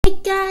Hey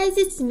guys,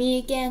 it's me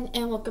again,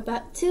 and welcome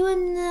back to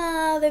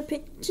another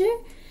picture.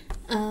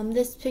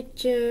 This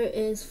picture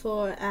is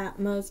for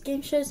Atmo's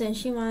game shows, and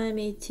she wanted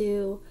me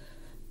to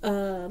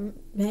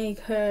make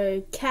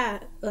her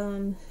cat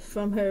from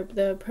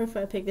the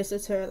profile pic. This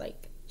is her,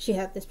 like, she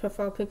had this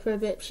profile pic for a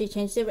bit. She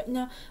changed it right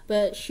now,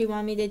 but she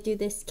wanted me to do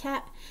this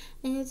cat,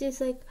 and it's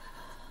just like,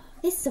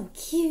 it's so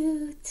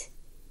cute.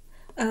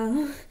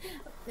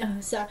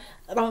 Sorry.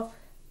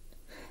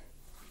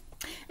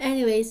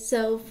 Anyway,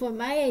 so for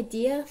my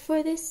idea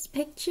for this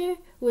picture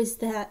was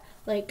that,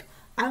 like,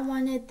 I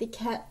wanted the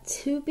cat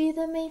to be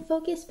the main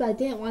focus, but I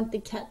didn't want the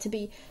cat to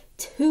be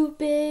too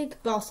big,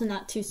 but also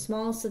not too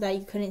small so that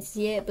you couldn't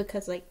see it,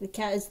 because, like, the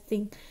cat is the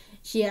thing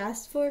she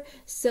asked for.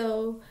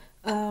 So,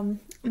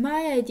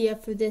 my idea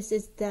for this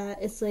is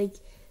that it's like,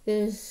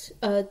 there's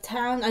a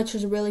town. I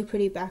chose a really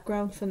pretty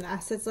background from the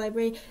assets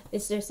library.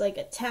 There's like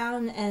a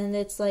town, and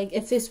it's like,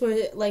 if this were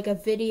like a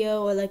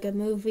video or like a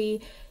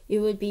movie, it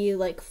would be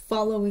like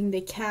following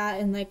the cat,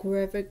 and like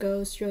wherever it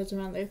goes, strolls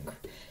around the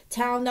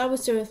town. That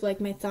was sort of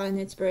like my thought and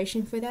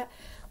inspiration for that.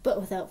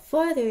 But without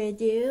further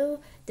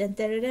ado,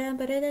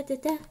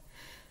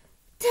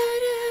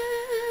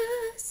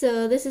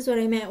 so this is what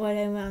I meant when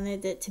I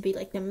wanted it to be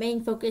like the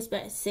main focus,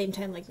 but at the same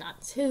time, like,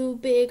 not too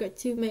big or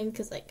too main,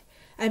 because like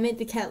I made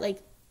the cat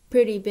like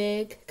pretty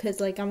big because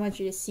like I want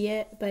you to see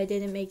it, but I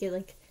didn't make it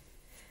like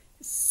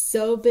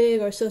so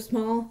big or so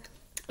small.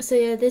 So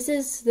yeah, this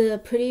is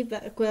the pretty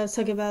what I was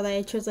talking about. Like,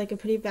 I chose like a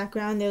pretty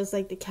background. There was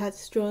like the cat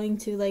strolling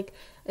to like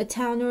a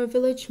town or a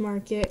village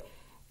market,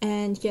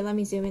 and yeah, let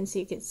me zoom in so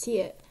you can see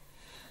it.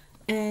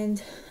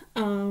 And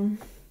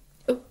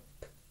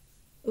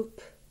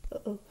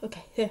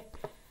okay, there.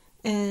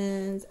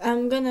 And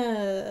I'm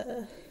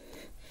gonna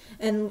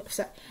and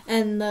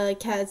the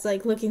cat's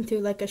like looking through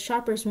like a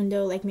shopper's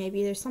window, like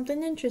maybe there's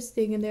something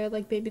interesting in there,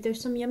 like maybe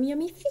there's some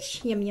yummy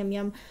fish, yum yum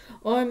yum,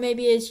 or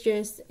maybe it's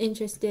just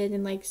interested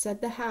in like said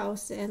the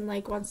house and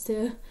like wants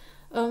to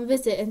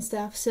visit and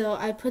stuff. So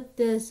I put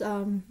this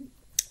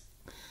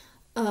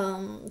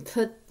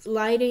put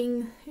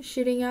lighting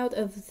shooting out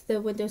of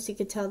the window so you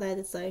could tell that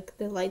it's like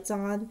the lights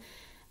on.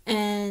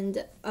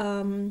 And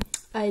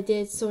I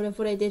did sort of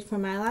what I did for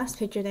my last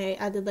picture, that I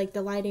added like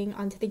the lighting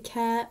onto the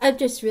cat. I'm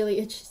just really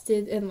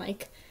interested in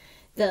like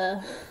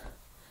the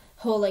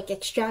whole like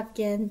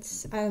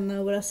extravagance, I don't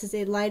know what else to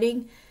say,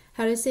 lighting,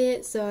 how to say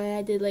it. So I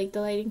added like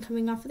the lighting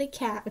coming off of the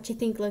cat, which I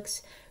think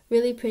looks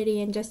really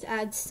pretty and just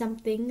adds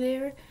something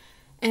there.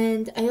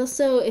 And I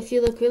also, if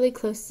you look really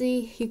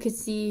closely, you could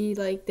see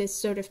like this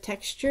sort of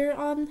texture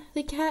on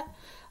the cat.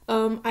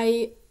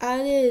 I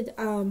added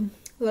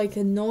like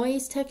a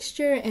noise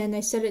texture, and I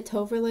set it to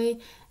overlay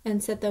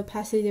and set the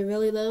opacity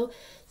really low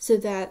so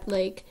that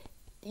like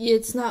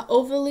it's not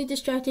overly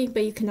distracting,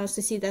 but you can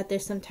also see that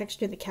there's some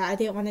texture in the cat. I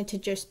didn't want it to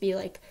just be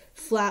like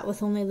flat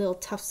with only little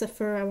tufts of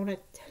fur. I wanted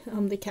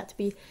the cat to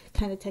be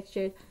kind of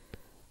textured.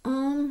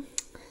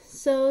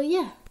 So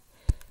yeah,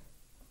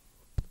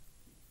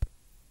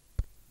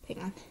 hang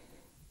on,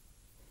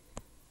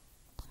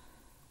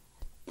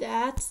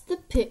 that's the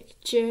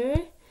picture.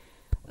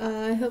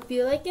 I hope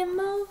you like it,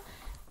 Mo.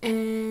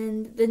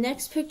 And the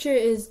next picture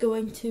is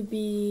going to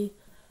be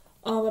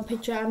a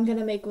picture I'm going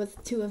to make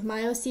with two of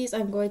my OCs.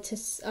 I'm going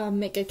to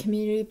make a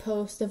community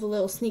post of a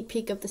little sneak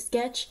peek of the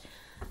sketch.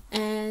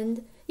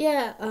 And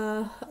yeah,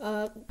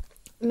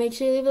 make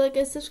sure you leave a like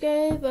and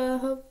subscribe.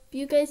 Hope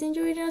you guys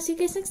enjoyed, and I'll see you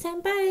guys next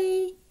time.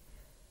 Bye!